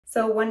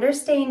So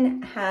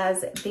Wonderskin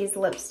has these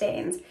lip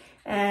stains,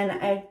 and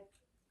I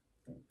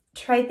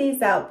tried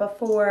these out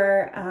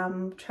before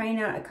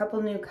trying out a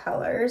couple new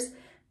colors.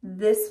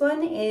 This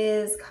one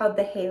is called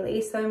the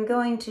Haley. So I'm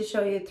going to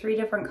show you 3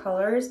 different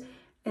colors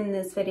in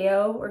this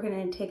video. We're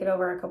going to take it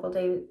over a couple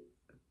day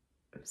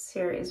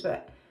series,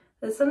 but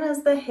this one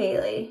is the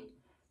Haley.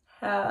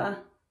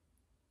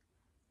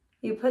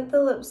 You put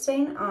the lip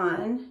stain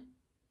on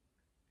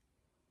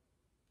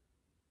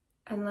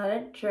and let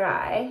it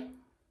dry.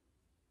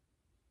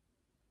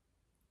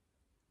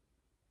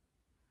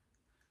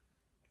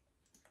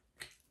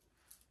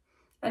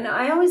 And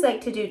I always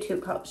like to do 2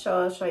 coats, so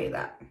I'll show you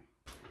that.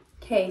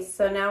 Okay,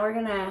 so now we're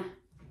gonna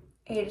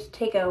just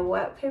take a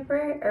wet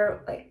paper,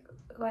 or like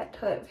wet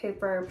toilet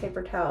paper or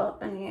paper towel,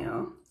 and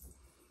you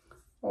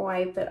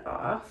wipe it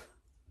off.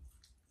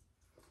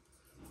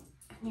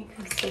 And you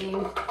can see,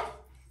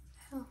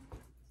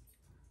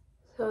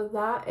 so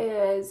that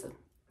is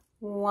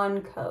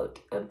 1 coat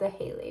of the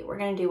Haley. We're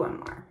gonna do 1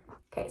 more.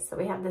 Okay, so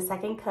we have the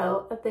 2nd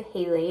coat of the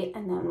Haley,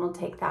 and then we'll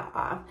take that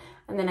off.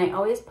 And then I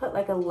always put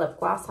like a lip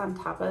gloss on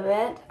top of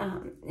it,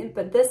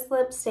 but this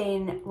lip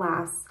stain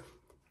lasts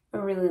a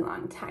really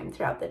long time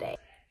throughout the day.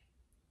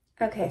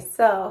 Okay,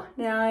 so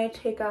now I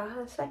take off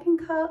a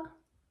 2nd coat.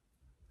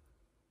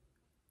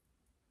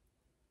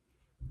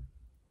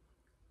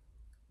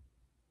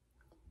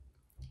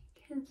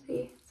 You can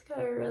see it's got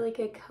a really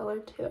good color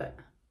to it.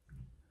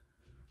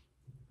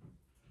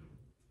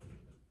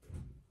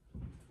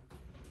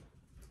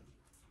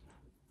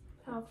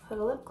 I'll put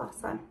a lip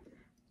gloss on.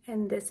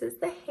 And this is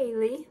the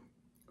Haley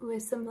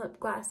with some lip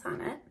gloss on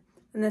it.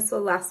 And this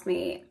will last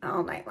me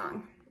all night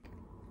long.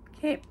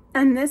 Okay,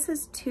 and this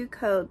is 2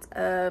 coats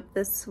of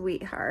the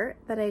Sweetheart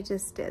that I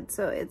just did.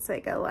 So it's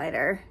like a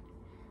lighter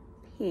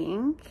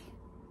pink,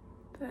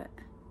 but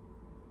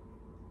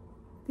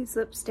these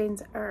lip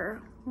stains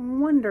are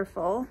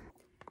wonderful.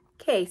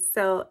 Okay,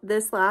 so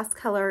this last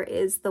color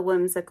is the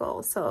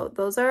Whimsical. So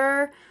those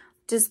are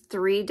just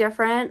 3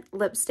 different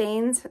lip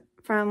stains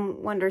from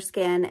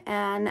Wonderskin,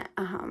 and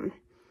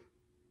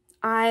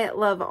I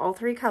love all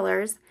 3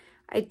 colors.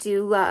 I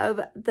do love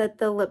that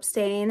the lip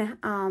stain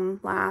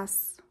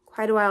lasts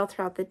quite a while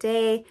throughout the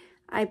day.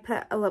 I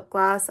put a lip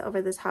gloss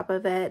over the top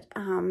of it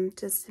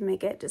just to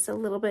make it just a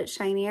little bit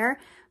shinier,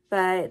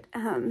 but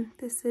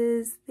this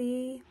is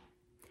the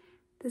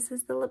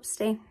lip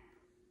stain.